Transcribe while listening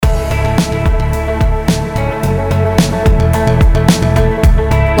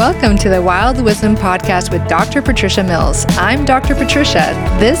Welcome to the Wild Wisdom Podcast with Dr. Patricia Mills. I'm Dr. Patricia.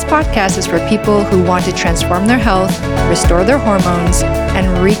 This podcast is for people who want to transform their health, restore their hormones, and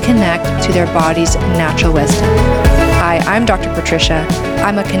reconnect to their body's natural wisdom. Hi, I'm Dr. Patricia.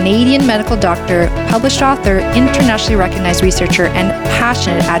 I'm a Canadian medical doctor, published author, internationally recognized researcher, and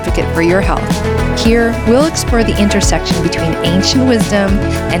passionate advocate for your health. Here, we'll explore the intersection between ancient wisdom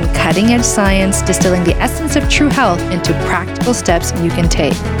and cutting-edge science, distilling the essence of true health into practical steps you can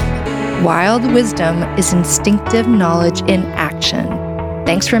take. Wild wisdom is instinctive knowledge in action.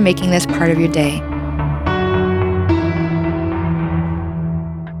 Thanks for making this part of your day.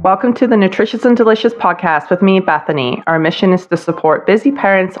 Welcome to the Nutritious and Delicious podcast with me, Bethany. Our mission is to support busy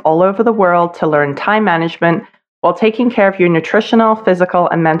parents all over the world to learn time management while taking care of your nutritional, physical,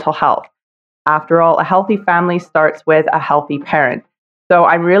 and mental health. After all, a healthy family starts with a healthy parent. So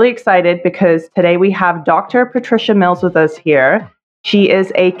I'm really excited because today we have Dr. Patricia Mills with us here. She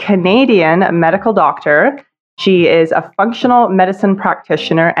is a Canadian medical doctor. She is a functional medicine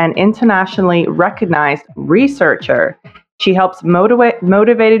practitioner and internationally recognized researcher. She helps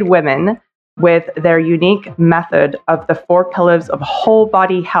motivated women with their unique method of the 4 pillars of whole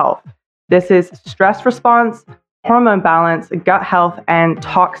body health. This is stress response, hormone balance, gut health, and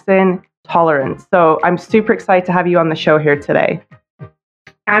toxin tolerance. So I'm super excited to have you on the show here today.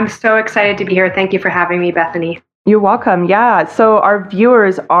 I'm so excited to be here. Thank you for having me, Bethany. You're welcome. Yeah. So our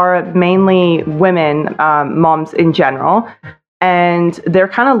viewers are mainly women, moms in general. And they're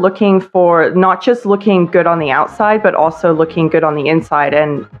kind of looking for not just looking good on the outside, but also looking good on the inside.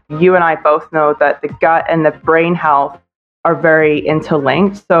 And you and I both know that the gut and the brain health are very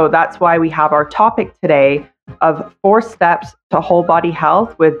interlinked. So that's why we have our topic today of 4 steps to whole body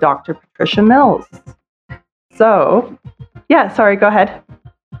health with Dr. Patricia Mills. So, yeah, sorry, go ahead.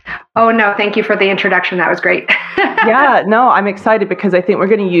 Oh, no, thank you for the introduction. That was great. Yeah, no, I'm excited because I think we're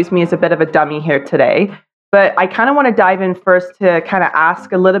going to use me as a bit of a dummy here today. But I kind of want to dive in first to kind of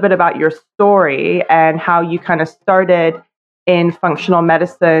ask a little bit about your story and how you kind of started in functional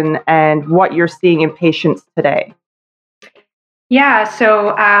medicine and what you're seeing in patients today. Yeah,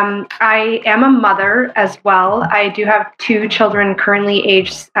 so I am a mother as well. I do have 2 children currently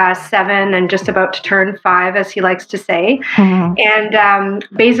aged 7 and just about to turn 5, as he likes to say. Mm-hmm. And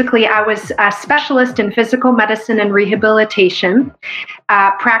basically, I was a specialist in physical medicine and rehabilitation,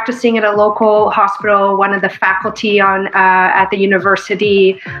 practicing at a local hospital, one of the faculty at the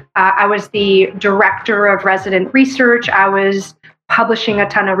university. I was the director of resident research. I was publishing a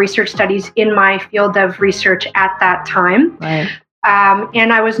ton of research studies in my field of research at that time. Right.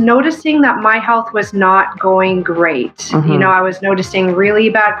 And I was noticing that my health was not going great. Mm-hmm. You know, I was noticing really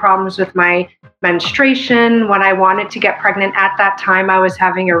bad problems with my menstruation. When I wanted to get pregnant at that time, I was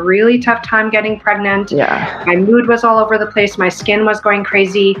having a really tough time getting pregnant. Yeah. My mood was all over the place. My skin was going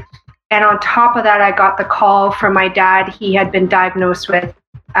crazy. And on top of that, I got the call from my dad. He had been diagnosed with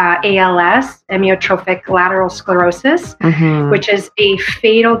ALS, amyotrophic lateral sclerosis, mm-hmm. which is a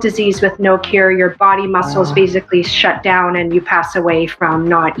fatal disease with no cure. Your body muscles basically shut down and you pass away from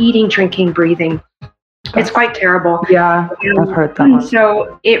not eating, drinking, breathing. It's quite terrible. Yeah, I've heard that one.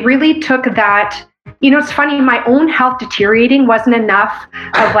 So it really took that. You know, it's funny, my own health deteriorating wasn't enough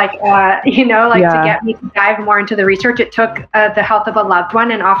of to get me to dive more into the research. It took the health of a loved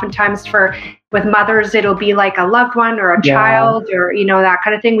one. And oftentimes with mothers, it'll be like a loved one or a child or, that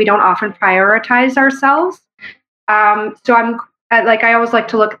kind of thing. We don't often prioritize ourselves. So I always like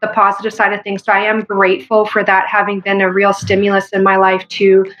to look at the positive side of things. So I am grateful for that having been a real stimulus in my life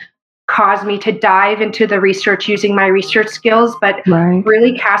to cause me to dive into the research using my research skills, but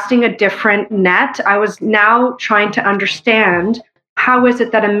really casting a different net. I was now trying to understand how is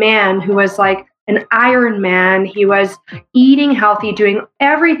it that a man who was like an Iron Man, he was eating healthy, doing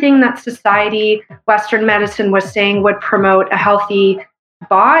everything that society, Western medicine was saying would promote a healthy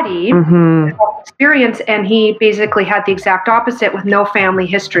body experience, and he basically had the exact opposite with no family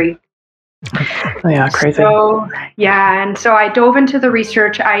history. Yeah, crazy. So I dove into the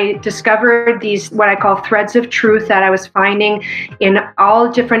research. I discovered these, what I call threads of truth that I was finding in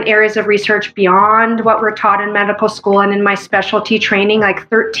all different areas of research beyond what we're taught in medical school and in my specialty training, like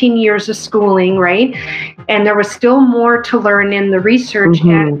 13 years of schooling, right? And there was still more to learn in the research. Mm-hmm.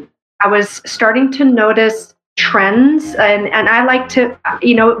 And I was starting to notice trends. And I like to,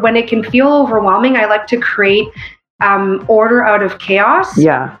 when it can feel overwhelming, I like to create order out of chaos.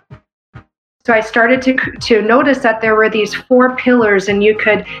 Yeah. So I started to notice that there were these 4 pillars, and you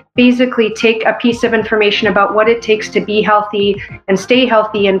could basically take a piece of information about what it takes to be healthy and stay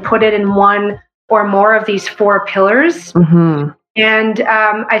healthy and put it in one or more of these 4 pillars. Mm-hmm. And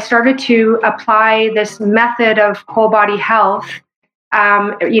I started to apply this method of whole body health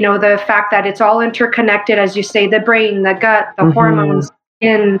The fact that it's all interconnected, as you say, the brain, the gut, the hormones,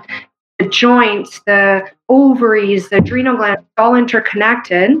 in the joints, the ovaries, the adrenal glands, all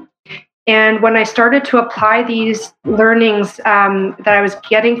interconnected. And when I started to apply these learnings that I was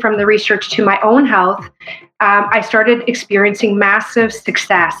getting from the research to my own health, I started experiencing massive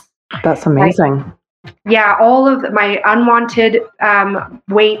success. That's amazing. All of my unwanted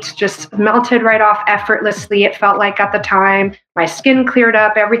weight just melted right off effortlessly. It felt like at the time, my skin cleared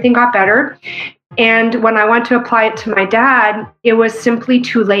up, everything got better. And when I went to apply it to my dad, it was simply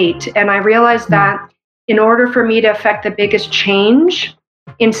too late. And I realized that in order for me to affect the biggest change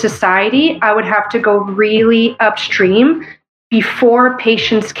in society, I would have to go really upstream before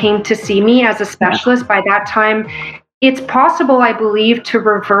patients came to see me as a specialist. By that time, it's possible, I believe, to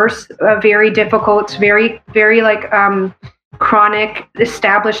reverse very difficult, very, very chronic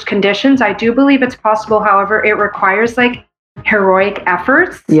established conditions. I do believe it's possible. However, it requires heroic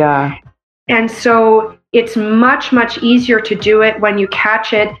efforts. Yeah. And so it's much, much easier to do it when you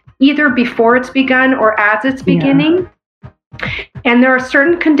catch it either before it's begun or as it's beginning. And there are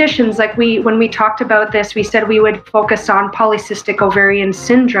certain conditions, when we talked about this, we said we would focus on polycystic ovarian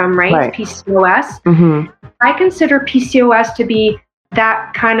syndrome, right? PCOS. I consider PCOS to be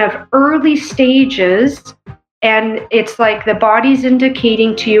that kind of early stages. And it's like the body's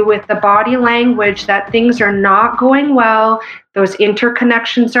indicating to you with the body language that things are not going well. Those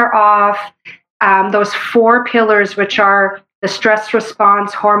interconnections are off. Those 4 pillars, which are the stress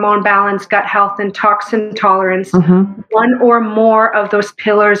response, hormone balance, gut health, and toxin tolerance, one or more of those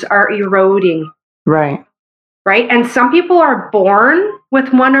pillars are eroding. Right. And some people are born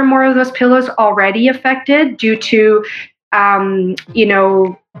with one or more of those pillars already affected due to,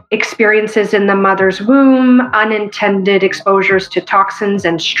 experiences in the mother's womb, unintended exposures to toxins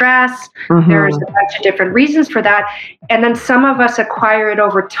and stress. There's a bunch of different reasons for that. And then some of us acquire it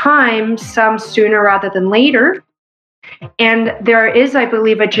over time, some sooner rather than later. And there is, I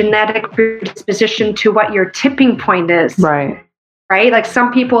believe, a genetic predisposition to what your tipping point is. Right. Like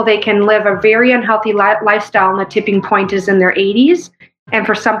some people, they can live a very unhealthy lifestyle and the tipping point is in their 80s. And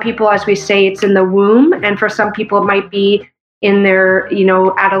for some people, as we say, it's in the womb. And for some people, it might be in their,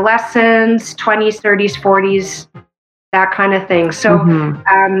 adolescence, 20s, 30s, 40s, that kind of thing. So,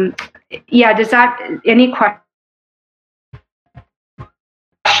 does that, any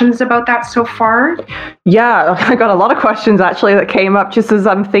questions about that so far? Yeah, I got a lot of questions actually that came up just as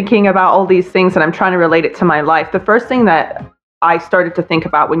I'm thinking about all these things and I'm trying to relate it to my life. The first thing that I started to think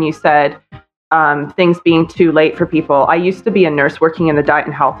about when you said things being too late for people, I used to be a nurse working in the diet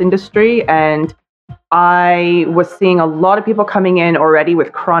and health industry, and I was seeing a lot of people coming in already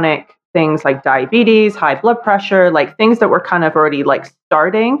with chronic things like diabetes, high blood pressure, like things that were kind of already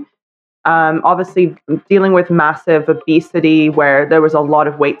starting. Obviously dealing with massive obesity where there was a lot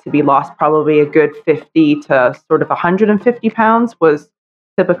of weight to be lost, probably a good 50 to sort of 150 pounds was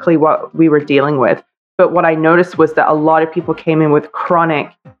typically what we were dealing with. But what I noticed was that a lot of people came in with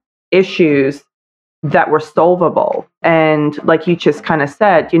chronic issues that were solvable. And like you just kind of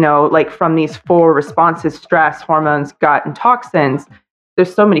said, from these 4 responses, stress, hormones, gut, and toxins,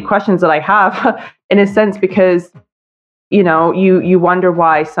 there's so many questions that I have in a sense because you wonder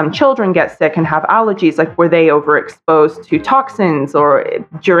why some children get sick and have allergies. Like, were they overexposed to toxins or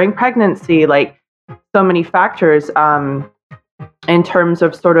during pregnancy? Like, so many factors in terms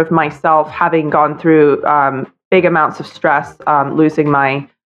of sort of myself having gone through big amounts of stress, losing my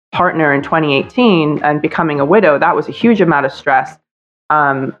partner in 2018 and becoming a widow. That was a huge amount of stress.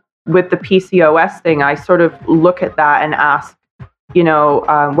 With the PCOS thing, I sort of look at that and ask,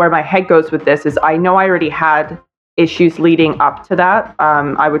 where my head goes with this is I know I already had issues leading up to that.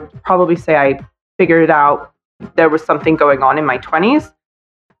 I would probably say I figured out there was something going on in my 20s,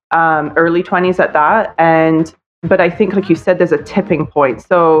 early 20s at that. But I think, like you said, there's a tipping point.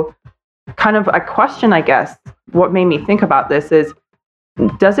 So kind of a question, I guess, what made me think about this is,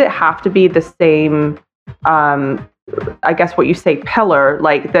 does it have to be the same, I guess what you say, pillar,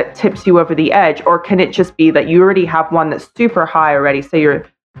 like that tips you over the edge? Or can it just be that you already have one that's super high already? Say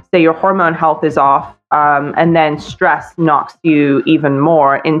your hormone health is off, and then stress knocks you even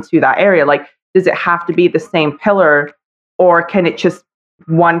more into that area. Like, does it have to be the same pillar, or can it just,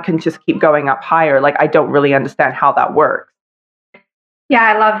 one can just keep going up higher? Like, I don't really understand how that works. Yeah,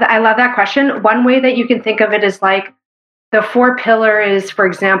 I love that question. One way that you can think of it is like the 4 pillars, for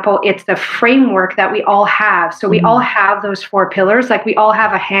example, it's the framework that we all have. So we all have those 4 pillars, like we all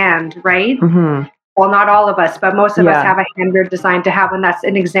have a hand, right? Well, not all of us, but most of us have a hand we're designed to have, and that's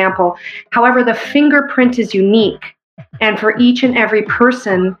an example. However, the fingerprint is unique. And for each and every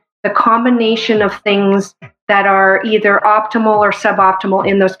person, the combination of things that are either optimal or suboptimal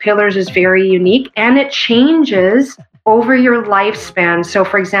in those pillars is very unique, and it changes over your lifespan. So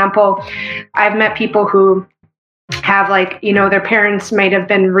for example, I've met people who have their parents might have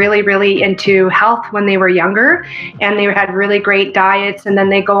been really, really into health when they were younger, and they had really great diets, and then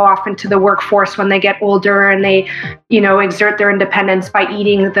they go off into the workforce when they get older, and they, exert their independence by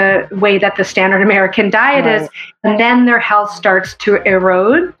eating the way that the standard American diet is, and then their health starts to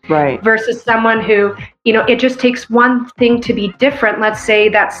erode. Right. Versus someone who, it just takes one thing to be different. Let's say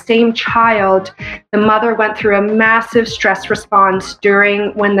that same child, the mother went through a massive stress response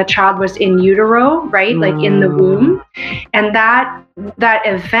when the child was in utero, right? Like in the womb. And that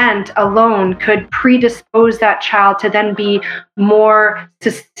event alone could predispose that child to then be more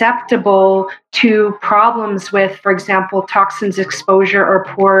susceptible to problems with, for example, toxins exposure or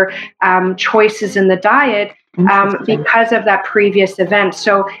poor choices in the diet because of that previous event.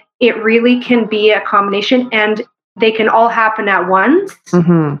 So it really can be a combination, and they can all happen at once,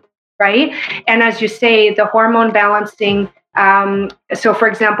 right? And as you say, the hormone balancing. So for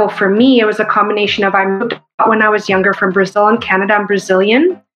example, for me, it was a combination of, I moved when I was younger from Brazil and Canada. I'm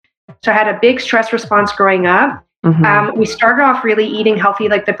Brazilian. So I had a big stress response growing up. We started off really eating healthy,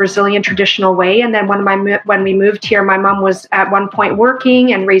 like the Brazilian traditional way. And then when we moved here, my mom was at one point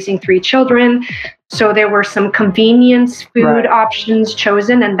working and raising 3 children. So there were some convenience food options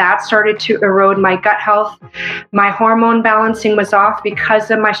chosen, and that started to erode my gut health. My hormone balancing was off because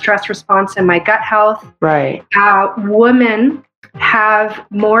of my stress response and my gut health. Right. Women have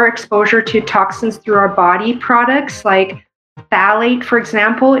more exposure to toxins through our body products. Like phthalate, for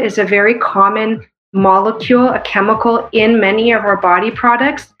example, is a very common molecule, a chemical in many of our body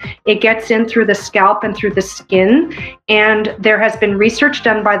products. It gets in through the scalp and through the skin. And there has been research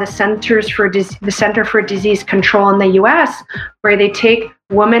done by the Center for Disease Control in the US, where they take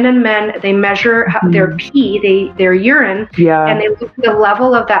women and men, they measure their pee, their urine, and they look at the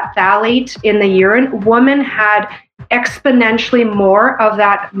level of that phthalate in the urine. Women had exponentially more of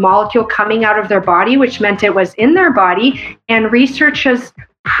that molecule coming out of their body, which meant it was in their body. And research has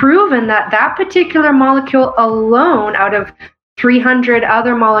proven that particular molecule alone, out of 300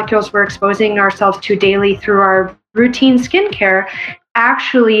 other molecules we're exposing ourselves to daily through our routine skincare,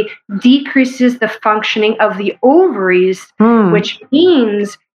 actually decreases the functioning of the ovaries, which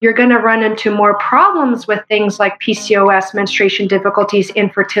means you're going to run into more problems with things like PCOS, menstruation difficulties,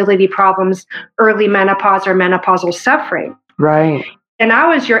 infertility problems, early menopause, or menopausal suffering. Right. And I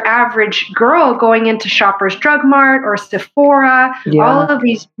was your average girl going into Shoppers Drug Mart or Sephora, all of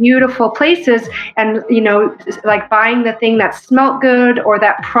these beautiful places, and, like buying the thing that smelled good or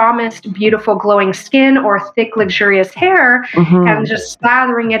that promised beautiful glowing skin or thick, luxurious hair, and just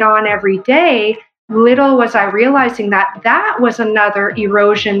slathering it on every day. Little was I realizing that was another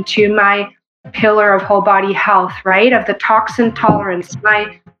erosion to my pillar of whole body health, right? Of the toxin tolerance.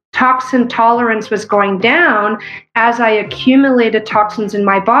 My toxin tolerance was going down as I accumulated toxins in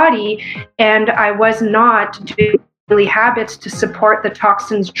my body, and I was not doing daily habits to support the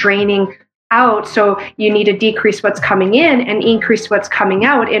toxins draining out. So you need to decrease what's coming in and increase what's coming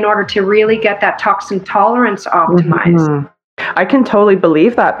out in order to really get that toxin tolerance optimized. I can totally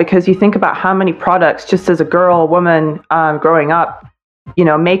believe that, because you think about how many products, just as a girl, woman growing up,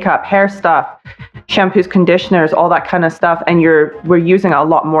 makeup, hair stuff, shampoos, conditioners, all that kind of stuff. And we're using a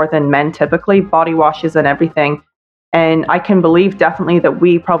lot more than men typically, body washes and everything. And I can believe definitely that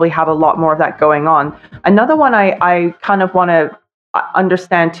we probably have a lot more of that going on. Another one I kind of want to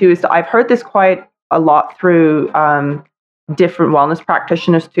understand too, is that I've heard this quite a lot through different wellness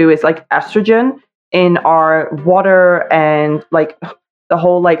practitioners too, is like estrogen in our water, and like the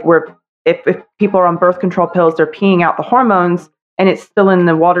whole, like, where if people are on birth control pills, they're peeing out the hormones, and it's still in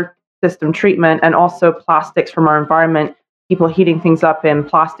the water system treatment, and also plastics from our environment, people heating things up in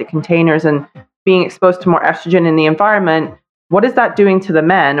plastic containers and being exposed to more estrogen in the environment. What is that doing to the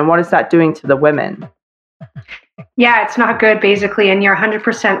men, and what is that doing to the women? Yeah, it's not good, basically, and you're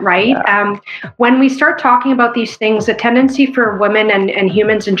 100% right. Yeah. When we start talking about these things, the tendency for women and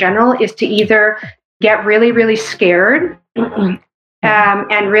humans in general is to either get really, really scared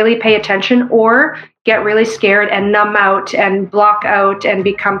and really pay attention, or get really scared and numb out and block out and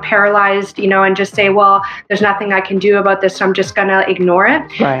become paralyzed, and just say, well, there's nothing I can do about this, so I'm just going to ignore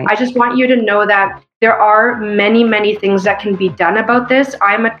it. Right. I just want you to know that there are many, many things that can be done about this.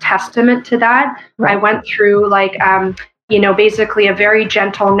 I'm a testament to that. Right. I went through basically a very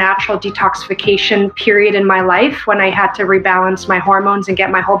gentle, natural detoxification period in my life when I had to rebalance my hormones and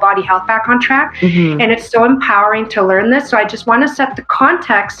get my whole body health back on track. And it's so empowering to learn this. So I just want to set the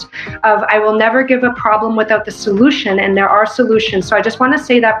context of I will never give a problem without the solution, and there are solutions. So I just want to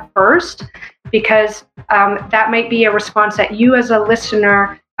say that first, because that might be a response that you as a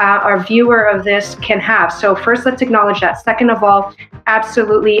listener or viewer of this can have. So first, let's acknowledge that. Second of all,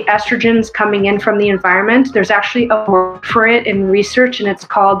 absolutely, estrogens coming in from the environment. There's actually a word for it in research, and it's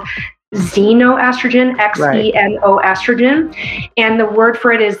called xenoestrogen, Xeno estrogen. And the word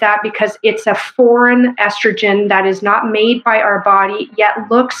for it is that because it's a foreign estrogen that is not made by our body, yet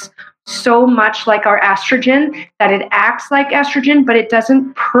looks so much like our estrogen that it acts like estrogen, but it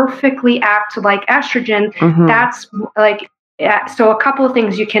doesn't perfectly act like estrogen. That's like, so a couple of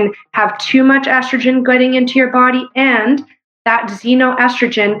things. You can have too much estrogen getting into your body, and that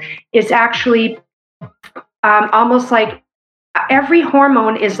xenoestrogen is actually almost like every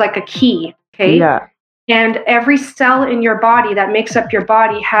hormone is like a key, okay? Yeah. And every cell in your body that makes up your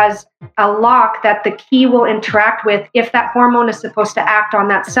body has a lock that the key will interact with if that hormone is supposed to act on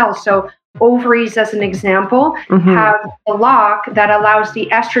that cell. So ovaries, as an example, have a lock that allows the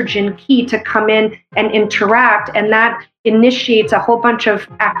estrogen key to come in and interact, and that initiates a whole bunch of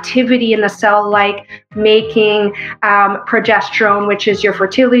activity in the cell, like making progesterone, which is your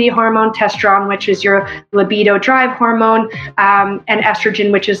fertility hormone, testosterone, which is your libido drive hormone, and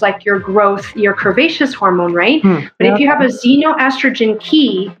estrogen, which is like your growth, your curvaceous hormone, right? But if you have a xenoestrogen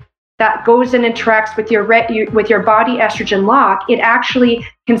key that goes and interacts with your body estrogen lock, it actually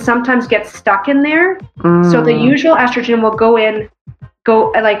can sometimes get stuck in there. So the usual estrogen will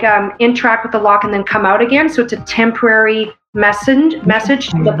interact with the lock and then come out again. So it's a temporary message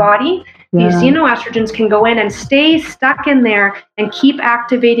to the body. These xenoestrogens can go in and stay stuck in there and keep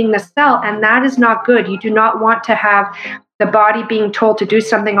activating the cell, and that is not good. You do not want to have the body being told to do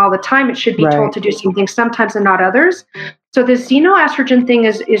something all the time. It should be told to do something sometimes and not others. So the xenoestrogen thing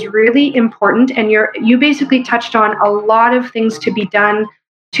is really important, and you basically touched on a lot of things to be done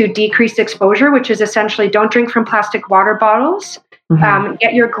to decrease exposure, which is essentially don't drink from plastic water bottles.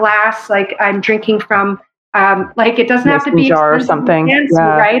 Get your glass, like I'm drinking from, like it doesn't have to be jar or something, fancy,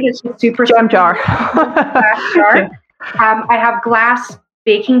 right? It's a super jam jar. Glass jar. I have glass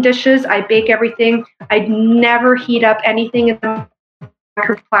baking dishes. I bake everything. I never heat up anything in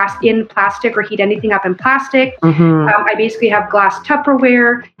plastic or heat anything up in plastic. I basically have glass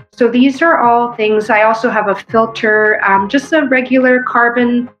Tupperware. So these are all things. I also have a filter, just a regular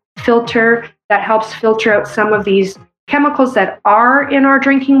carbon filter that helps filter out some of these chemicals that are in our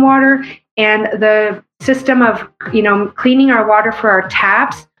drinking water. And the system of, cleaning our water for our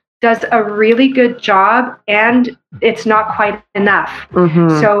taps does a really good job, and it's not quite enough.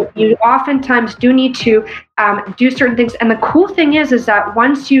 So you oftentimes do need to do certain things. And the cool thing is that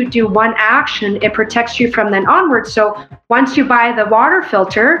once you do one action, it protects you from then onwards. So once you buy the water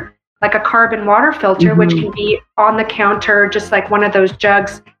filter, like a carbon water filter, which can be on the counter, just like one of those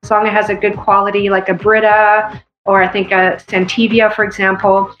jugs, as long as it has a good quality, like a Brita, or I think a Santivia, for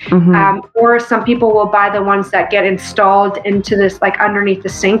example. Or some people will buy the ones that get installed into this, like underneath the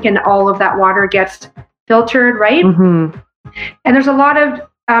sink, and all of that water gets filtered, right? And there's a lot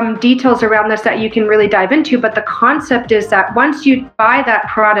of details around this that you can really dive into, but the concept is that once you buy that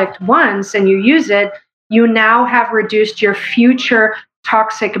product once and you use it, you now have reduced your future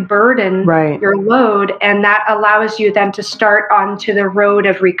toxic burden, your load, and that allows you then to start onto the road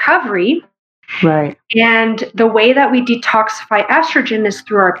of recovery. And the way that we detoxify estrogen is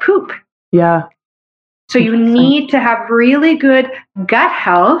through our poop. So you need to have really good gut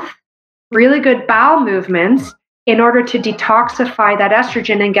health, really good bowel movements in order to detoxify that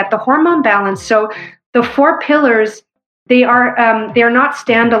estrogen and get the hormone balance. So the 4 pillars, they are not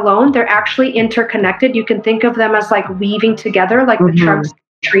standalone. They're actually interconnected. You can think of them as like weaving together, like the trunks of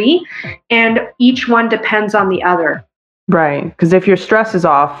a tree, and each one depends on the other. Right. Because if your stress is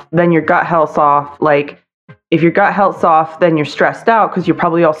off, then your gut health's off. Like if your gut health's off, then you're stressed out because you're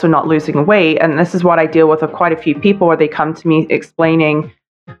probably also not losing weight. And this is what I deal with quite a few people where they come to me explaining,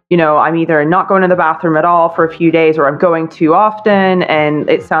 I'm either not going to the bathroom at all for a few days, or I'm going too often. And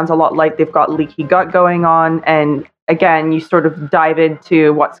it sounds a lot like they've got leaky gut going on. And again, you sort of dive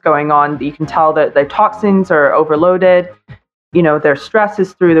into what's going on. You can tell that their toxins are overloaded. Their stress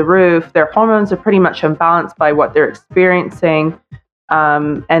is through the roof. Their hormones are pretty much imbalanced by what they're experiencing.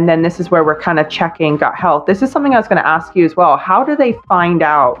 And then this is where we're kind of checking gut health. This is something I was going to ask you as well. How do they find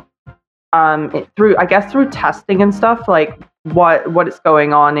out through testing and stuff, like what is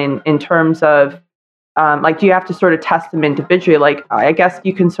going on in terms of, do you have to sort of test them individually? Like, I guess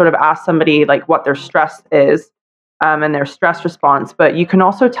you can sort of ask somebody like what their stress is. and their stress response. But you can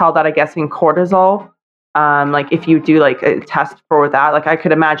also tell that, I guess, in cortisol. Like if you do like a test for that, like I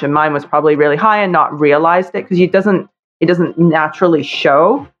could imagine mine was probably really high and not realized it, because it doesn't naturally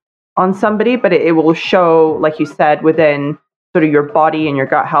show on somebody, but it will show, like you said, within sort of your body and your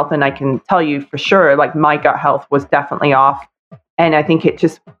gut health. And I can tell you for sure, like my gut health was definitely off. And I think it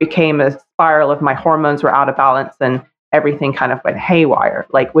just became a spiral of my hormones were out of balance and everything kind of went haywire,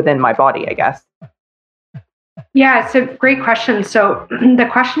 like within my body, I guess. Yeah, it's a great question. So the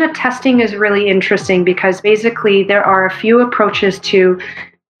question of testing is really interesting because basically there are a few approaches to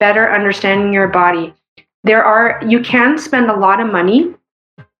better understanding your body. You can spend a lot of money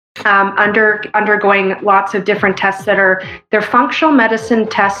undergoing lots of different tests they're functional medicine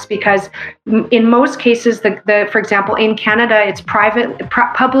tests, because in most cases, for example, in Canada, it's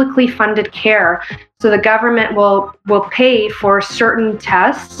publicly funded care. So the government will pay for certain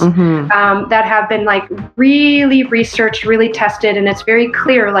tests that have been like really researched, really tested, and it's very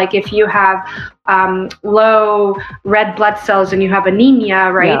clear. Like if you have low red blood cells and you have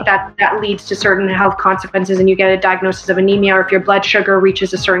anemia, right? Yeah. That leads to certain health consequences, and you get a diagnosis of anemia. Or if your blood sugar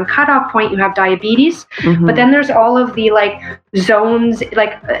reaches a certain cutoff point, you have diabetes. But then there's all of the like zones,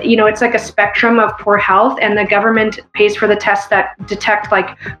 like it's like a spectrum of poor health, and the government pays for the tests that detect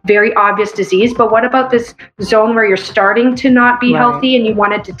like very obvious disease. But what about this zone where you're starting to not be healthy and you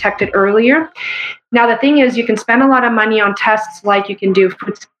want to detect it earlier? Now, the thing is, you can spend a lot of money on tests, like you can do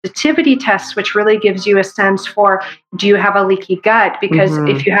food sensitivity tests, which really gives you a sense for, do you have a leaky gut? Because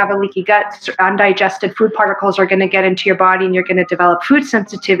if you have a leaky gut, undigested food particles are going to get into your body and you're going to develop food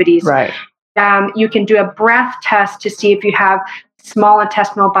sensitivities. Right. You can do a breath test to see if you have small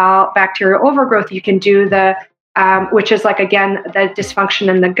intestinal bacterial overgrowth. You can do which is like, again, the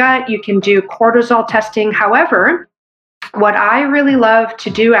dysfunction in the gut. You can do cortisol testing. However, what I really love to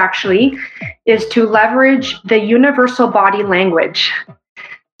do actually is to leverage the universal body language.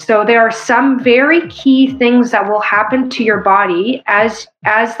 So there are some very key things that will happen to your body as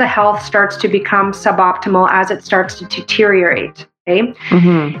the health starts to become suboptimal, as it starts to deteriorate. Okay.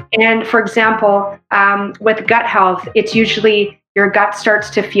 And for example, with gut health, it's usually your gut starts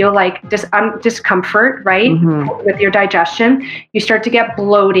to feel like discomfort, right? With your digestion. You start to get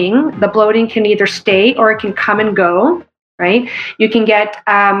bloating. The bloating can either stay or it can come and go, right? You can get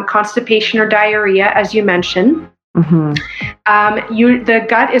constipation or diarrhea, as you mentioned. The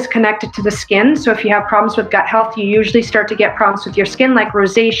gut is connected to the skin. So if you have problems with gut health, you usually start to get problems with your skin, like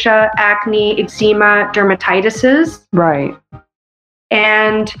rosacea, acne, eczema, dermatitises. Right.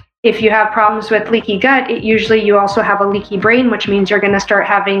 And if you have problems with leaky gut, you also have a leaky brain, which means you're going to start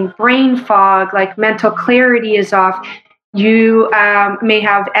having brain fog, like mental clarity is off. You may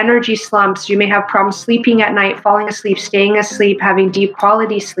have energy slumps. You may have problems sleeping at night, falling asleep, staying asleep, having deep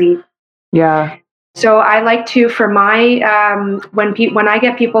quality sleep. Yeah. So I like to, for my, when I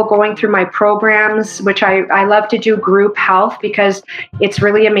get people going through my programs, which I love to do group health, because it's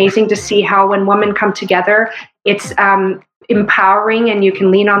really amazing to see how when women come together, it's empowering, and you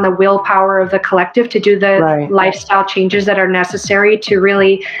can lean on the willpower of the collective to do the lifestyle changes that are necessary to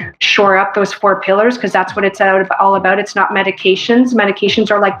really shore up those 4 pillars, because that's what it's all about. It's not medications.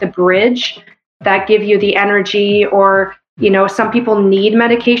 Medications are like the bridge that give you the energy, or some people need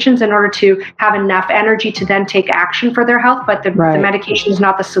medications in order to have enough energy to then take action for their health, but the medication is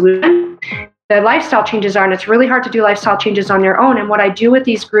not the solution. The lifestyle changes are, and it's really hard to do lifestyle changes on your own. And what I do with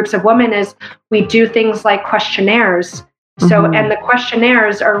these groups of women is we do things like questionnaires. So, and the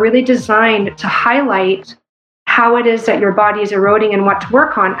questionnaires are really designed to highlight how it is that your body is eroding and what to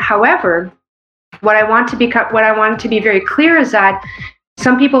work on. However, what I want to be very clear is that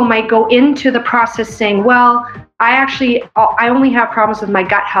some people might go into the process saying, well, I only have problems with my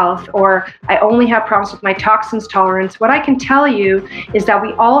gut health, or I only have problems with my toxins tolerance. What I can tell you is that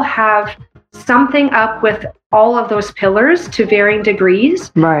we all have something up with all of those pillars to varying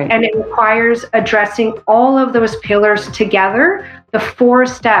degrees. Right. And it requires addressing all of those pillars together, the 4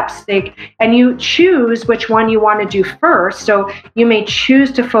 steps. And you choose which one you want to do first. So you may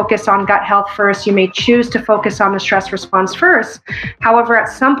choose to focus on gut health first. You may choose to focus on the stress response first. However, at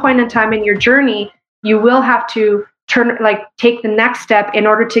some point in time in your journey, you will have to take the next step in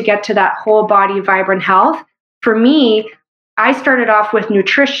order to get to that whole body vibrant health. For me, I started off with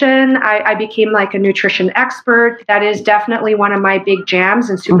nutrition. I became like a nutrition expert. That is definitely one of my big jams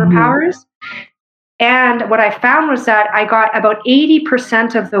and superpowers. And what I found was that I got about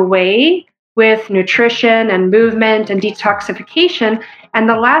 80% of the way with nutrition and movement and detoxification. And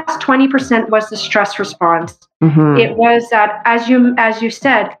the last 20% was the stress response. It was that, as you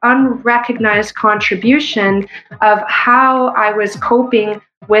said, unrecognized contribution of how I was coping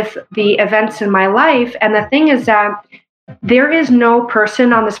with the events in my life. And the thing is that there is no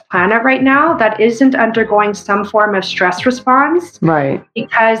person on this planet right now that isn't undergoing some form of stress response. Right.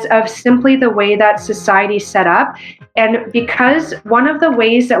 Because of simply the way that society's set up. And because one of the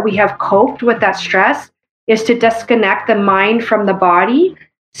ways that we have coped with that stress is to disconnect the mind from the body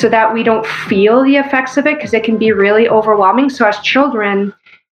so that we don't feel the effects of it, because it can be really overwhelming. So as children,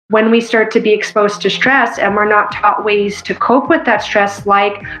 when we start to be exposed to stress and we're not taught ways to cope with that stress,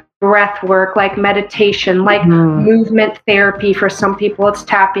 like breath work, like meditation, like movement therapy. For some people, it's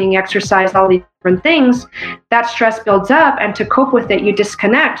tapping, exercise, all these different things. That stress builds up, and to cope with it, you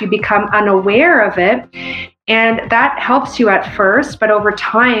disconnect, you become unaware of it. And that helps you at first, but over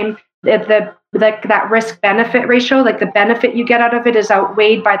time, that risk benefit ratio, like the benefit you get out of it is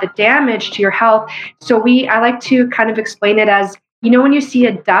outweighed by the damage to your health. So I like to kind of explain it as, when you see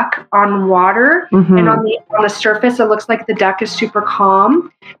a duck on water and on the surface, it looks like the duck is super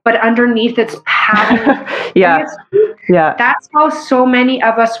calm, but underneath it's paddling. Yeah. That's how so many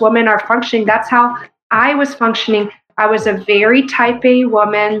of us women are functioning. That's how I was functioning. I was a very type A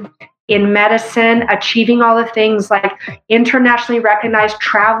woman in medicine, achieving all the things like internationally recognized,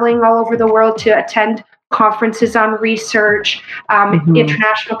 traveling all over the world to attend conferences on research,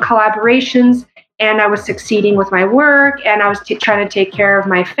 international collaborations. And I was succeeding with my work, and I was trying to take care of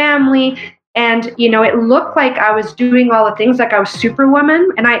my family. And, it looked like I was doing all the things, like I was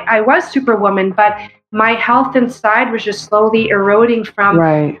superwoman, and I was superwoman, but my health inside was just slowly eroding from,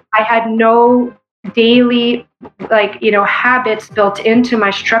 I had no daily, habits built into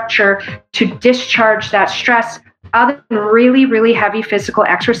my structure to discharge that stress other than really, really heavy physical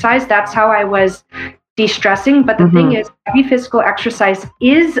exercise. That's how I was de-stressing. But the thing is, heavy physical exercise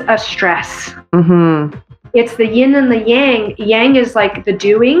is a stress. It's the yin and the yang. Yang is like the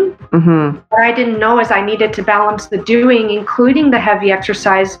doing. What I didn't know is I needed to balance the doing, including the heavy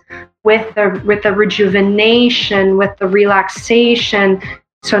exercise, with the rejuvenation, with the relaxation.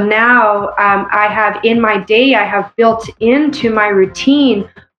 So now I have in my day, I have built into my routine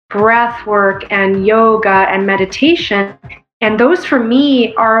breath work and yoga and meditation. And those for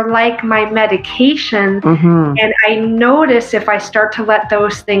me are like my medication. And I notice if I start to let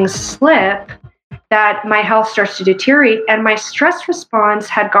those things slip, that my health starts to deteriorate. And my stress response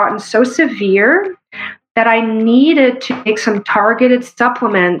had gotten so severe that I needed to take some targeted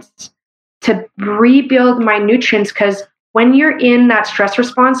supplements to rebuild my nutrients. Because when you're in that stress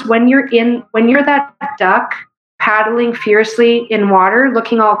response, when you're that duck paddling fiercely in water,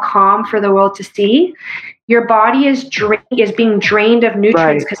 looking all calm for the world to see, your body is being drained of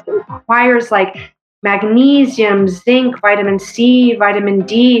nutrients because it requires like magnesium, zinc, vitamin C, vitamin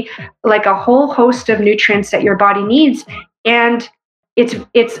D, like a whole host of nutrients that your body needs. And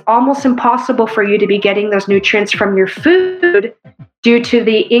it's almost impossible for you to be getting those nutrients from your food due to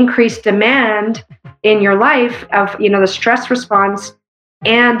the increased demand in your life of, the stress response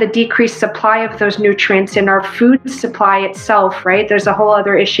and the decreased supply of those nutrients in our food supply itself, right? There's a whole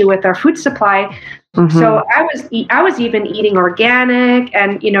other issue with our food supply. So I was even eating organic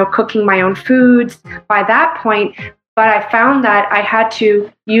and, cooking my own foods by that point. But I found that I had to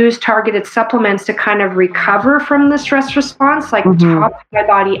use targeted supplements to kind of recover from the stress response, like top my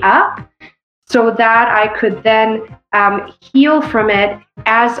body up, so that I could then heal from it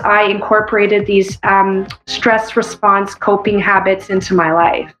as I incorporated these stress response coping habits into my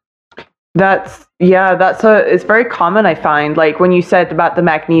life. It's very common, I find. Like when you said about the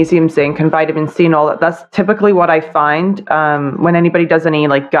magnesium, zinc, and vitamin C and all that, that's typically what I find when anybody does any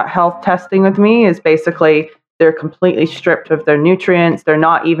like gut health testing with me, is basically they're completely stripped of their nutrients. They're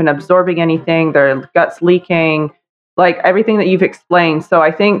not even absorbing anything. Their gut's leaking, like everything that you've explained. So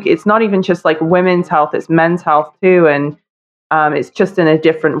I think it's not even just like women's health, it's men's health too. And it's just in a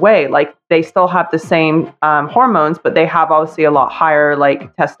different way. Like they still have the same hormones, but they have obviously a lot higher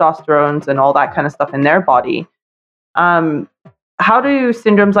like testosterone and all that kind of stuff in their body. How do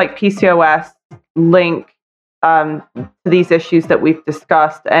syndromes like PCOS link to these issues that we've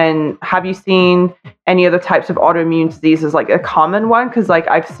discussed? And have you seen any other types of autoimmune diseases, like a common one? Because like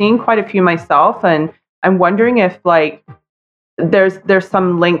I've seen quite a few myself, and I'm wondering if like there's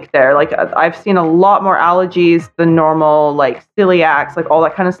some link there. Like I've seen a lot more allergies than normal, like celiacs, like all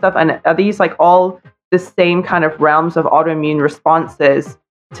that kind of stuff. And are these like all the same kind of realms of autoimmune responses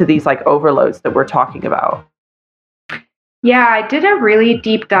to these like overloads that we're talking about? Yeah, I did a really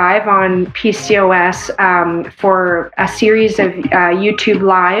deep dive on PCOS for a series of YouTube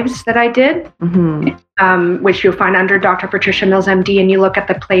lives that I did, which you'll find under Dr. Patricia Mills, MD, and you look at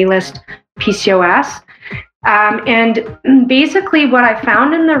the playlist PCOS. And basically what I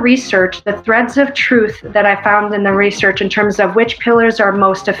found in the research, the threads of truth that I found in the research in terms of which pillars are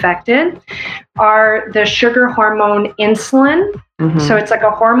most affected are the sugar hormone insulin. So it's like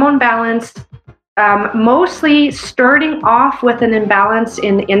a hormone balance, mostly starting off with an imbalance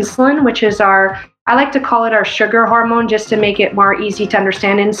in insulin, which is I like to call it our sugar hormone just to make it more easy to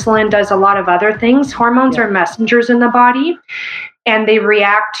understand. Insulin does a lot of other things. Hormones are messengers in the body, and they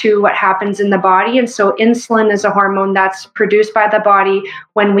react to what happens in the body. And so insulin is a hormone that's produced by the body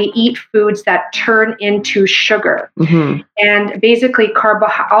when we eat foods that turn into sugar. And basically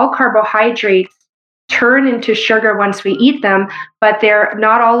all carbohydrates turn into sugar once we eat them, but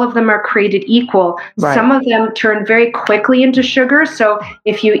not all of them are created equal. Right. Some of them turn very quickly into sugar. So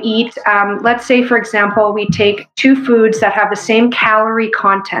if you eat, let's say, for example, we take two foods that have the same calorie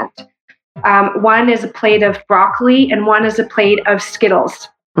content. One is a plate of broccoli and one is a plate of Skittles.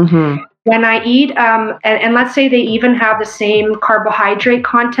 When I eat, and let's say they even have the same carbohydrate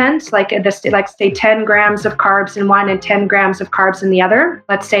content, like say 10 grams of carbs in one and 10 grams of carbs in the other.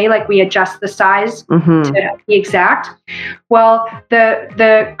 Let's say like we adjust the size to be exact. Well,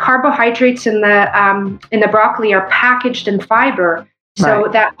 the carbohydrates in the broccoli are packaged in fiber. So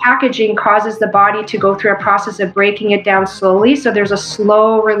that packaging causes the body to go through a process of breaking it down slowly. So there's a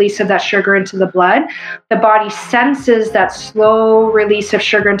slow release of that sugar into the blood. The body senses that slow release of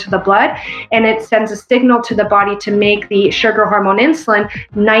sugar into the blood, and it sends a signal to the body to make the sugar hormone insulin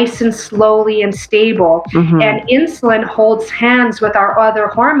nice and slowly and stable. And insulin holds hands with our other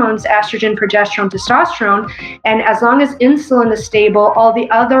hormones, estrogen, progesterone, testosterone. And as long as insulin is stable, all the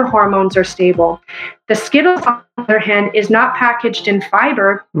other hormones are stable. The Skittles, on the other hand, is not packaged in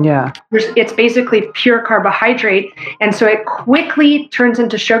fiber. It's basically pure carbohydrate. And so it quickly turns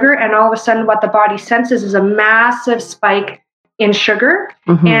into sugar. And all of a sudden, what the body senses is a massive spike in sugar.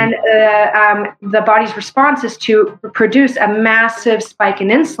 And the body's response is to produce a massive spike in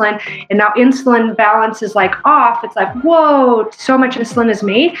insulin. And now insulin balance is like off. It's like, whoa, so much insulin is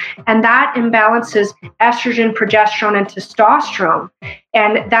made. And that imbalances estrogen, progesterone, and testosterone.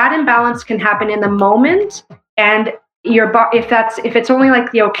 And that imbalance can happen in the moment. And if it's only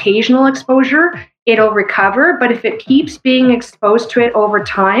like the occasional exposure, it'll recover. But if it keeps being exposed to it over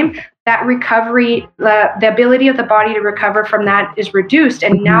time, that recovery, the ability of the body to recover from that is reduced.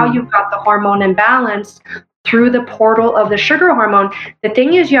 And now you've got the hormone imbalance through the portal of the sugar hormone. The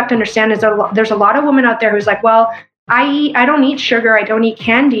thing is, you have to understand is there's a lot of women out there who's like, well, I don't eat sugar, I don't eat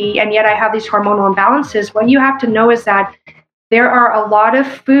candy, and yet I have these hormonal imbalances. What you have to know is that there are a lot of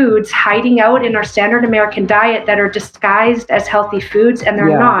foods hiding out in our standard American diet that are disguised as healthy foods, and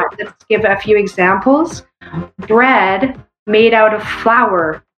they're not. Let's give a few examples. Bread made out of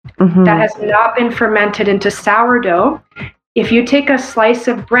flour that has not been fermented into sourdough. If you take a slice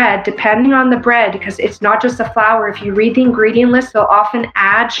of bread, depending on the bread, because it's not just the flour, if you read the ingredient list, they'll often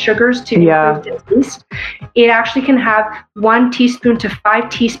add sugars to improve the taste. It actually can have 1 teaspoon to 5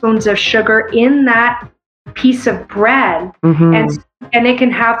 teaspoons of sugar in that piece of bread. And it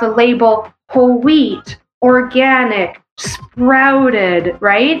can have the label whole wheat, organic, sprouted,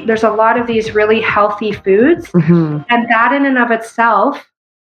 right? There's a lot of these really healthy foods. And that in and of itself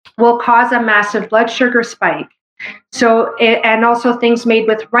will cause a massive blood sugar spike. So, and also things made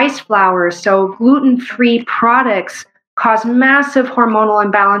with rice flour. So gluten-free products cause massive hormonal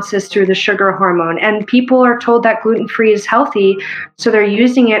imbalances through the sugar hormone. And people are told that gluten-free is healthy, so they're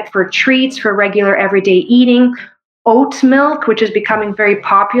using it for treats, for regular everyday eating. Oat milk, which is becoming very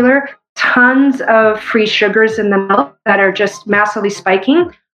popular, tons of free sugars in the milk that are just massively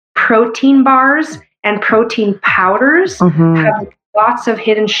spiking. Protein bars and protein powders have lots of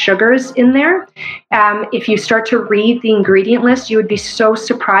hidden sugars in there. If you start to read the ingredient list, you would be so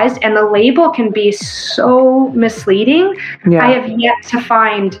surprised. And the label can be so misleading. I have yet to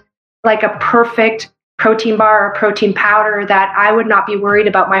find like a perfect protein bar or protein powder that I would not be worried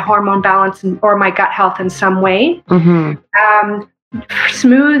about my hormone balance or my gut health in some way.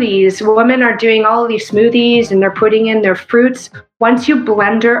 Smoothies, women are doing all of these smoothies and they're putting in their fruits. Once you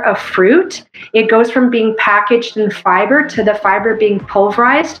blender a fruit, it goes from being packaged in fiber to the fiber being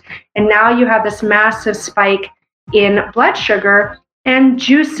pulverized. And now you have this massive spike in blood sugar. And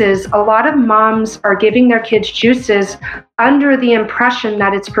juices, a lot of moms are giving their kids juices under the impression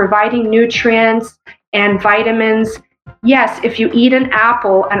that it's providing nutrients and vitamins. Yes, if you eat an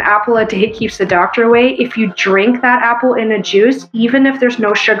apple a day keeps the doctor away. If you drink that apple in a juice, even if there's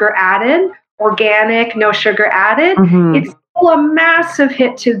no sugar added, organic, no sugar added, it's still a massive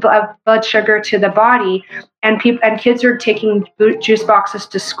hit to blood sugar to the body. And kids are taking juice boxes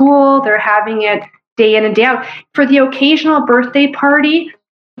to school. They're having it day in and day out. For the occasional birthday party,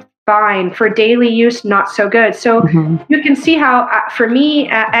 fine. For daily use, not so good. So you can see how, for me,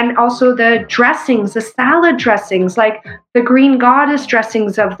 and also the dressings, the salad dressings, like the Green Goddess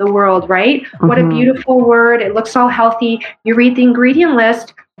dressings of the world, right? What a beautiful word. It looks all healthy. You read the ingredient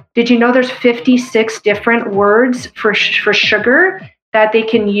list. Did you know there's 56 different words for sugar that they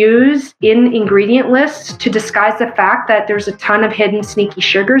can use in ingredient lists to disguise the fact that there's a ton of hidden sneaky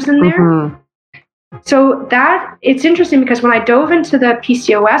sugars in there? So that it's interesting because when I dove into the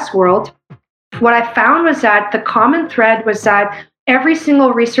PCOS world, what I found was that the common thread was that every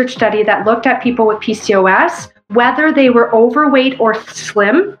single research study that looked at people with PCOS, whether they were overweight or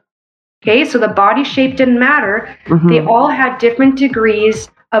slim, okay, so the body shape didn't matter, they all had different degrees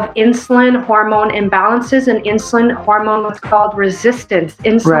of insulin hormone imbalances, and insulin hormone was called resistance,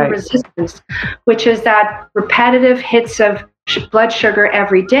 resistance, which is that repetitive hits of blood sugar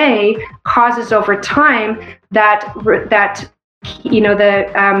every day causes over time that the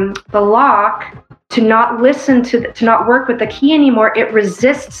lock to not listen to not work with the key anymore. It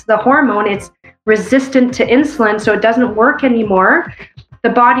resists the hormone. It's resistant to insulin, so it doesn't work anymore. The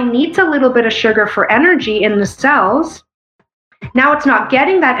body needs a little bit of sugar for energy in the cells. Now it's not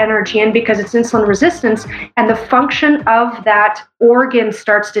getting that energy in because it's insulin resistance, and the function of that organ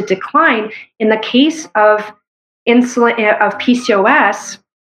starts to decline. In the case of PCOS,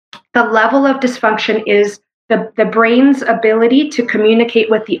 the level of dysfunction is the brain's ability to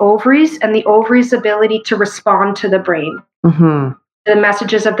communicate with the ovaries and the ovaries' ability to respond to the brain, the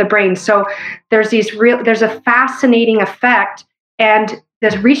messages of the brain. So there's a fascinating effect, and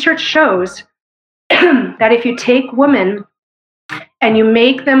this research shows that if you take women and you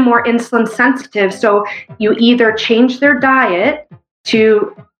make them more insulin sensitive, so you either change their diet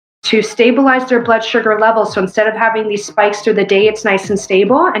to stabilize their blood sugar levels. So instead of having these spikes through the day, it's nice and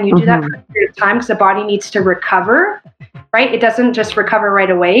stable. And you do that for a period of time because the body needs to recover, right? It doesn't just recover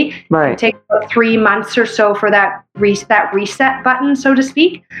right away. Right. It takes about 3 months or so for that reset button, so to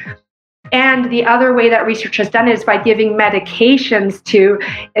speak. And the other way that research has done it is by giving medications to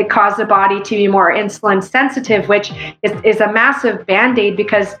cause the body to be more insulin sensitive, which is a massive Band-Aid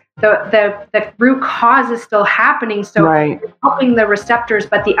because the root cause is still happening. So you're helping the receptors,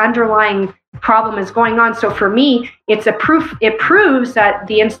 but the underlying problem is going on. So for me, it's a proof. It proves that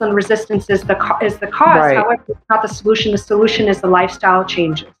the insulin resistance is the cause. Right. However, it's not the solution. The solution is the lifestyle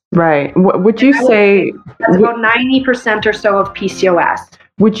changes. Right. Would you say that's about 90% or so of PCOS?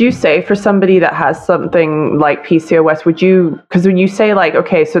 Would you say for somebody that has something like PCOS, because when you say like,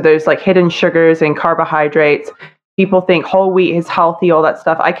 okay, so there's like hidden sugars and carbohydrates, people think whole wheat is healthy, all that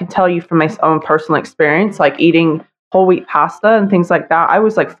stuff. I can tell you from my own personal experience, like eating whole wheat pasta and things like that, I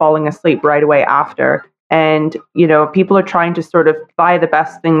was like falling asleep right away after. And, people are trying to sort of buy the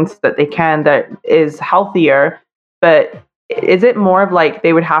best things that they can that is healthier, but is it more of like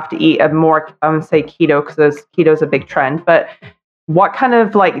they would have to eat a more, say keto, because keto is a big trend, but what kind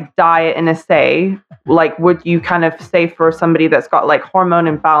of like diet like would you kind of say for somebody that's got like hormone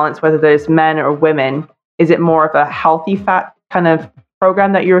imbalance, whether there's men or women, is it more of a healthy fat kind of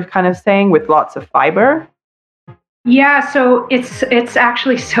program that you're kind of saying with lots of fiber? Yeah, so it's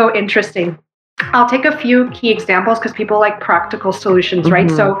actually so interesting. I'll take a few key examples because people like practical solutions, right?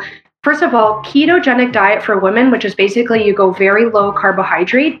 So first of all, ketogenic diet for women, which is basically you go very low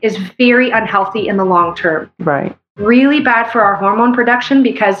carbohydrate, is very unhealthy in the long term. Right. Really bad for our hormone production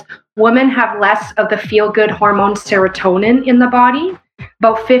because women have less of the feel-good hormone serotonin in the body,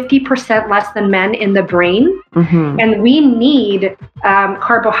 about 50% less than men in the brain. And we need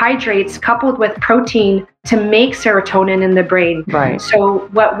carbohydrates coupled with protein to make serotonin in the brain. Right. So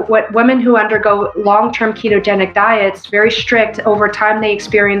what women who undergo long-term ketogenic diets, very strict, over time they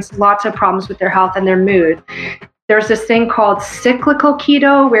experience lots of problems with their health and their mood. There's this thing called cyclical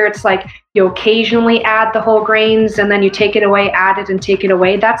keto where it's like you occasionally add the whole grains and then you take it away, add it and take it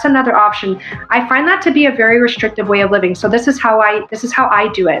away. That's another option. I find that to be a very restrictive way of living. So this is how I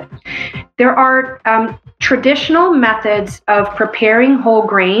do it. There are traditional methods of preparing whole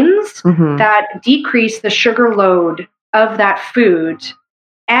grains that decrease the sugar load of that food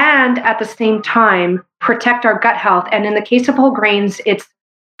and at the same time protect our gut health. And in the case of whole grains, it's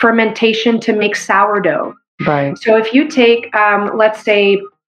fermentation to make sourdough. Right. So if you take, let's say,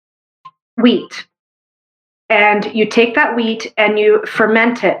 wheat, and you take that wheat and you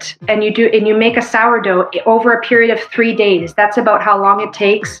ferment it, and you make a sourdough over a period of 3 days. That's about how long it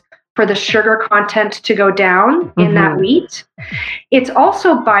takes for the sugar content to go down in that wheat. It's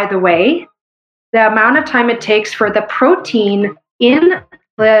also, by the way, the amount of time it takes for the protein in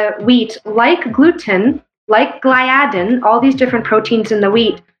the wheat, like gluten, like gliadin, all these different proteins in the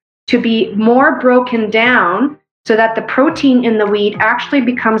wheat, to be more broken down. so that the protein in the wheat actually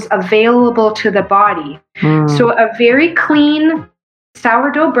becomes available to the body. So a very clean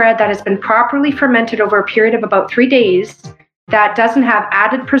sourdough bread that has been properly fermented over a period of about 3 days, that doesn't have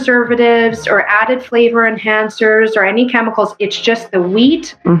added preservatives or added flavor enhancers or any chemicals. It's just the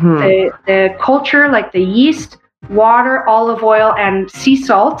wheat, the culture, like the yeast, water, olive oil, and sea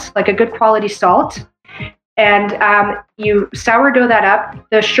salt, like a good quality salt. And you sourdough that up,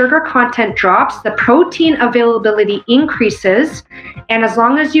 the sugar content drops, the protein availability increases. And as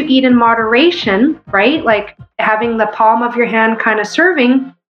long as you eat in moderation, right, like having the palm of your hand kind of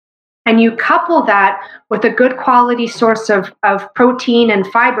serving, and you couple that with a good quality source of protein and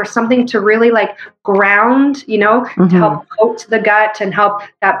fiber, something to really like ground, to help coat the gut and help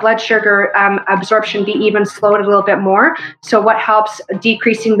that blood sugar absorption be even slowed a little bit more. So what helps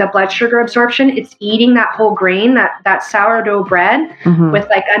decreasing the blood sugar absorption? It's eating that whole grain, that sourdough bread with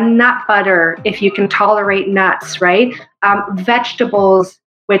like a nut butter, if you can tolerate nuts, right? Vegetables,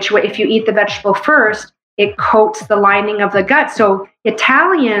 which if you eat the vegetable first, it coats the lining of the gut. So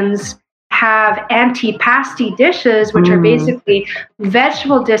Italians have antipasti dishes, which are basically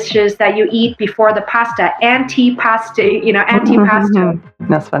vegetable dishes that you eat before the pasta. Antipasto.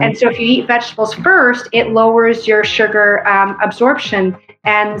 That's funny. And so if you eat vegetables first, it lowers your sugar absorption.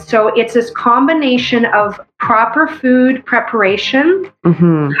 And so it's this combination of proper food preparation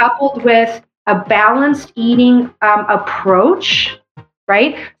coupled with a balanced eating approach.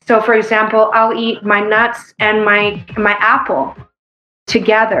 Right? So for example, I'll eat my nuts and my apple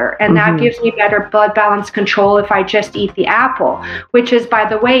together, and that gives me better blood balance control if I just eat the apple, which is, by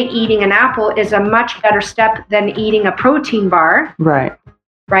the way, eating an apple is a much better step than eating a protein bar.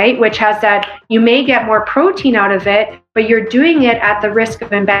 Right? Which has that, you may get more protein out of it, but you're doing it at the risk of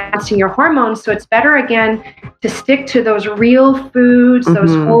imbalancing your hormones. So it's better, again, to stick to those real foods,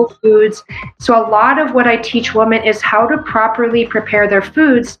 those whole foods. So a lot of what I teach women is how to properly prepare their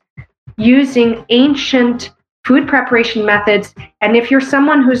foods using ancient food preparation methods. And if you're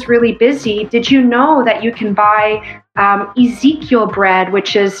someone who's really busy, did you know that you can buy Ezekiel bread,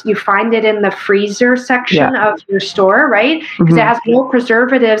 which is, you find it in the freezer section of your store, right? Because it has no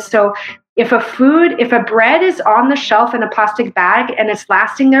preservatives. So if a bread is on the shelf in a plastic bag and it's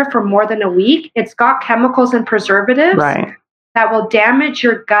lasting there for more than a week, it's got chemicals and preservatives that will damage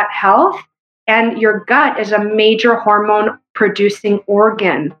your gut health. And your gut is a major hormone producing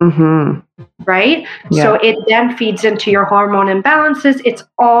organ, right? So it then feeds into your hormone imbalances. It's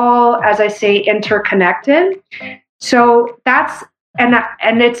all, as I say, interconnected. So that's, and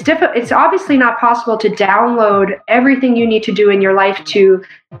it's obviously not possible to download everything you need to do in your life to,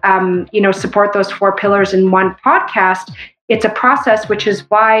 support those 4 pillars in one podcast. It's a process, which is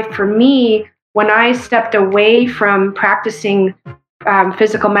why for me, when I stepped away from practicing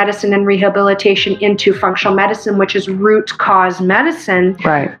physical medicine and rehabilitation into functional medicine, which is root cause medicine,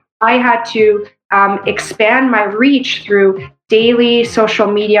 I had to expand my reach through daily social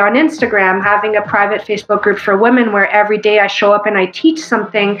media on Instagram, having a private Facebook group for women where every day I show up and I teach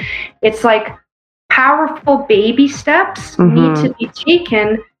something. It's like powerful baby steps need to be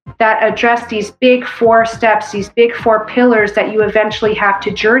taken that address these big 4 steps, these big 4 pillars that you eventually have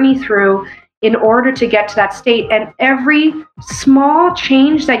to journey through in order to get to that state. And every small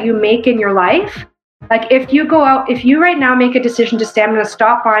change that you make in your life, like if you right now make a decision to say, I'm going to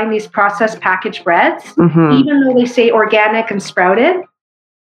stop buying these processed packaged breads, even though they say organic and sprouted,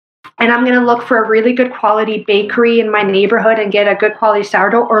 and I'm going to look for a really good quality bakery in my neighborhood and get a good quality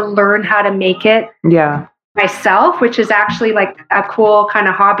sourdough, or learn how to make it myself, which is actually like a cool kind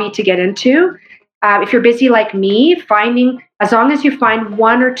of hobby to get into. If you're busy like me, as long as you find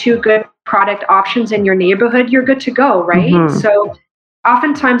 1 or 2 good product options in your neighborhood, you're good to go, right? So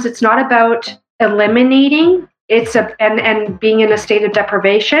oftentimes it's not about eliminating, and being in a state of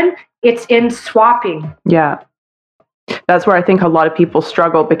deprivation, it's in swapping. That's where I think a lot of people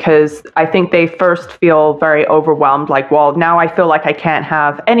struggle, because I think they first feel very overwhelmed, like, well, now I feel like I can't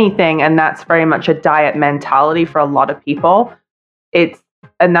have anything. And that's very much a diet mentality for a lot of people.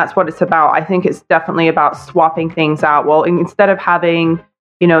 And that's what it's about. I think it's definitely about swapping things out. Well, instead of having,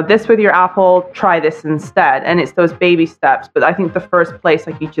 this with your apple, try this instead. And it's those baby steps. But I think the first place,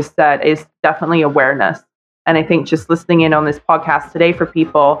 like you just said, is definitely awareness. And I think just listening in on this podcast today for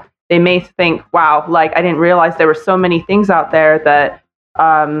people, they may think, wow, like I didn't realize there were so many things out there that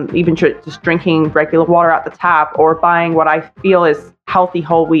even just drinking regular water out the tap or buying what I feel is healthy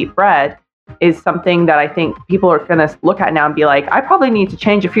whole wheat bread is something that I think people are going to look at now and be like, I probably need to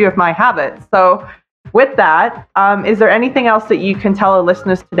change a few of my habits. So with that, is there anything else that you can tell our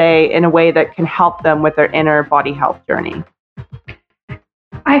listeners today in a way that can help them with their inner body health journey?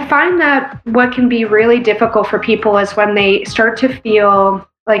 I find that what can be really difficult for people is when they start to feel,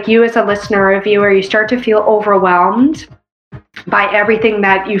 like you as a listener or a viewer, you start to feel overwhelmed by everything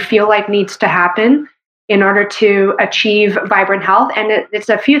that you feel like needs to happen in order to achieve vibrant health. And it's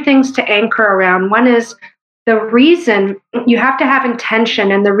a few things to anchor around. One is the reason you have to have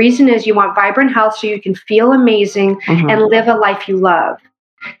intention. And the reason is you want vibrant health so you can feel amazing and live a life you love.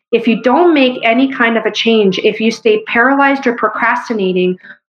 If you don't make any kind of a change, if you stay paralyzed or procrastinating,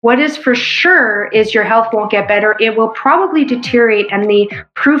 what is for sure is your health won't get better. It will probably deteriorate. And the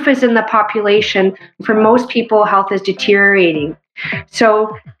proof is in the population. For most people, health is deteriorating.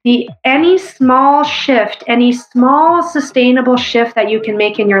 So any small shift, any small sustainable shift that you can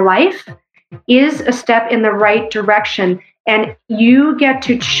make in your life is a step in the right direction. And you get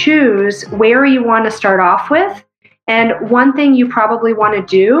to choose where you want to start off with. And one thing you probably want to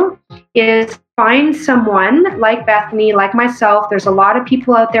do is find someone like Bethany, like myself. There's a lot of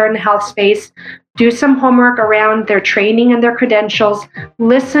people out there in the health space. Do some homework around their training and their credentials.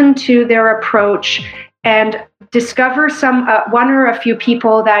 Listen to their approach and discover one or a few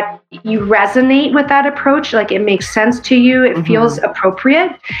people that you resonate with that approach. Like it makes sense to you. It feels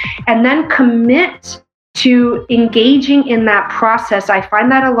appropriate. And then commit to engaging in that process. I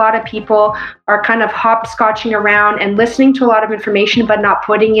find that a lot of people are kind of hopscotching around and listening to a lot of information, but not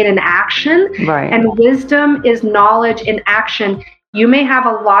putting it in action. Right. And wisdom is knowledge in action. You may have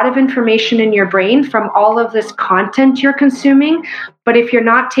a lot of information in your brain from all of this content you're consuming, but if you're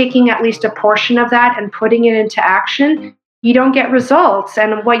not taking at least a portion of that and putting it into action, you don't get results.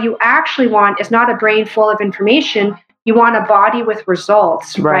 And what you actually want is not a brain full of information. You want a body with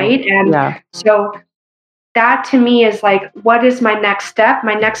results, right? And so that to me is like, what is my next step?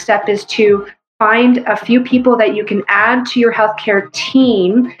 My next step is to find a few people that you can add to your healthcare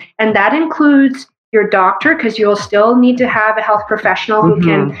team. And that includes your doctor, because you'll still need to have a health professional who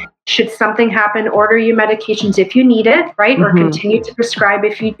can, should something happen, order you medications if you need it, right? Or continue to prescribe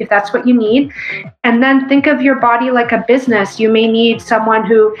if that's what you need. And then think of your body like a business. You may need someone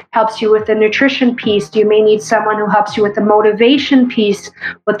who helps you with the nutrition piece. You may need someone who helps you with the motivation piece,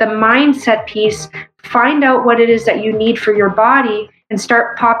 with the mindset piece. Find out what it is that you need for your body and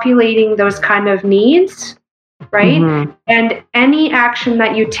start populating those kind of needs, right? And any action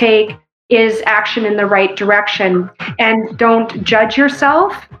that you take is action in the right direction. And don't judge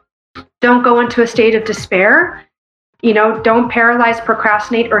yourself. Don't go into a state of despair. Don't paralyze,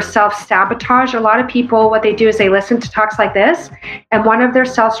 procrastinate, or self-sabotage. A lot of people, what they do is they listen to talks like this, and one of their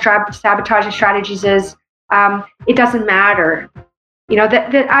self-sabotaging strategies is, it doesn't matter.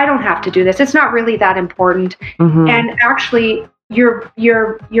 That I don't have to do this. It's not really that important. And actually, your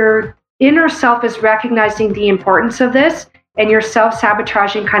inner self is recognizing the importance of this, and your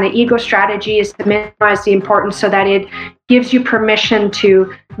self-sabotaging kind of ego strategy is to minimize the importance so that it gives you permission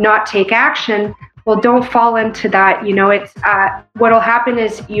to not take action. Well, don't fall into that. It's what'll happen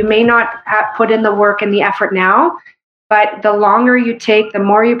is you may not put in the work and the effort now, but the longer you take, the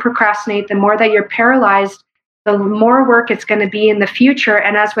more you procrastinate, the more that you're paralyzed, the more work it's going to be in the future.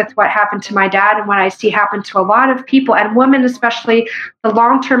 And as with what happened to my dad and what I see happen to a lot of people, and women especially, the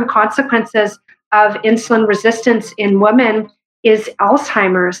long-term consequences of insulin resistance in women is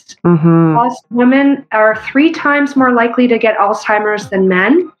Alzheimer's. Women are 3 times more likely to get Alzheimer's than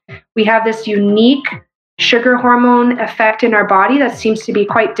men. We have this unique sugar hormone effect in our body that seems to be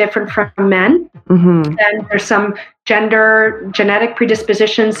quite different from men. And there's some genetic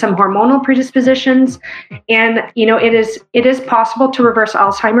predispositions, some hormonal predispositions. And, it is possible to reverse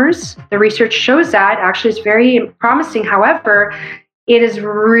Alzheimer's. The research shows that. Actually, it's very promising. However, it is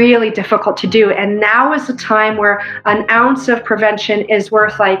really difficult to do. And now is the time where an ounce of prevention is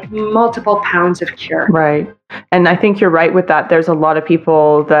worth like multiple pounds of cure. Right. And I think you're right with that. There's a lot of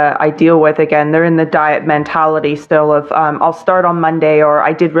people that I deal with, again, they're in the diet mentality still of, I'll start on Monday, or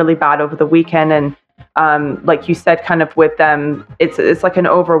I did really bad over the weekend. And like you said, kind of with them, it's like an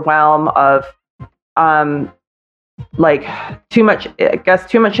overwhelm of like too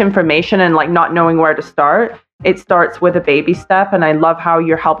much information and like not knowing where to start. It starts with a baby step. And I love how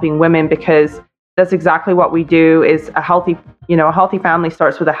you're helping women, because that's exactly what we do. Is a healthy family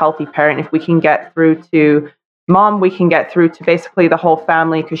starts with a healthy parent. If we can get through to mom, we can get through to basically the whole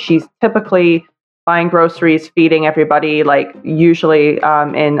family, because she's typically buying groceries, feeding everybody, like usually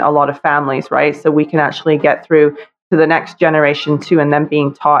in a lot of families, right? So we can actually get through to the next generation too, and them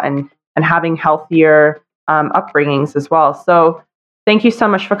being taught and having healthier upbringings as well. So thank you so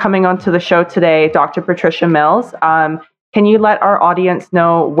much for coming on to the show today, Dr. Patricia Mills. Can you let our audience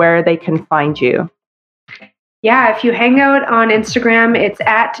know where they can find you? Yeah, if you hang out on Instagram, it's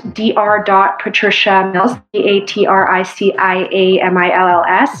at dr.patriciamills,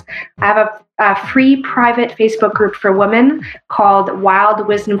 DATRICIAMILLS. I have a free private Facebook group for women called Wild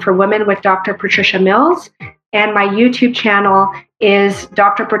Wisdom for Women with Dr. Patricia Mills. And my YouTube channel is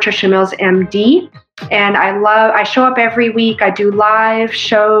Dr. Patricia Mills, MD. And I show up every week. I do live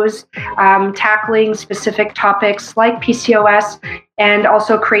shows tackling specific topics like PCOS, and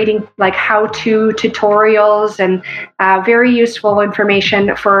also creating like how-to tutorials and very useful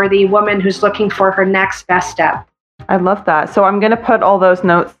information for the woman who's looking for her next best step. I love that. So I'm going to put all those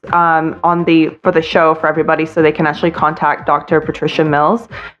notes for the show for everybody so they can actually contact Dr. Patricia Mills.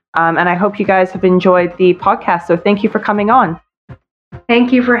 And I hope you guys have enjoyed the podcast. So thank you for coming on.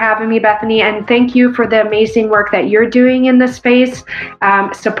 Thank you for having me, Bethany. And thank you for the amazing work that you're doing in this space,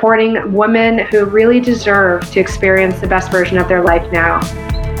 supporting women who really deserve to experience the best version of their life now.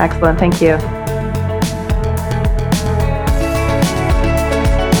 Excellent. Thank you.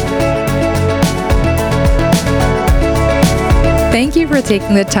 Thank you for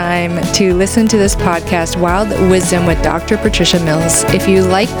taking the time to listen to this podcast, Wild Wisdom with Dr. Patricia Mills. If you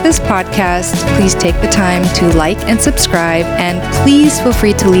like this podcast, please take the time to like and subscribe, and please feel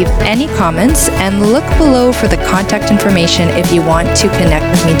free to leave any comments and look below for the contact information if you want to connect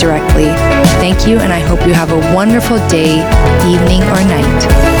with me directly. Thank you, and I hope you have a wonderful day, evening, or night.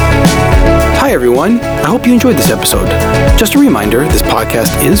 Hi everyone, I hope you enjoyed this episode. Just a reminder, this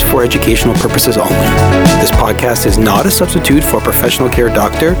podcast is for educational purposes only. This podcast is not a substitute for a professional care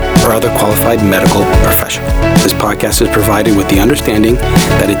doctor or other qualified medical professional. This podcast is provided with the understanding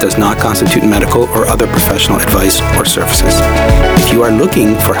that it does not constitute medical or other professional advice or services. If you are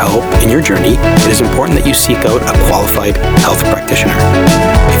looking for help in your journey, it is important that you seek out a qualified health practitioner.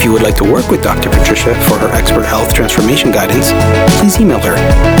 If you would like to work with Dr. Patricia for her expert health transformation guidance, please email her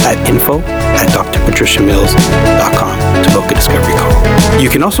at info@drpatriciamills.com to book a discovery call. You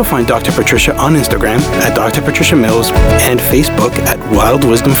can also find Dr. Patricia on Instagram at Dr. Patricia Mills and Facebook at Wild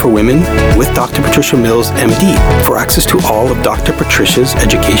Wisdom for Women with Dr. Patricia Mills, MD. For access to all of Dr. Patricia's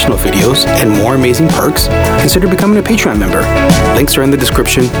educational videos and more amazing perks, consider becoming a Patreon member. Links are in the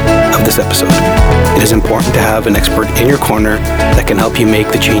description of this episode. It is important to have an expert in your corner that can help you make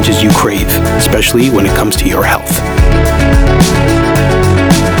the changes you crave, especially when it comes to your health.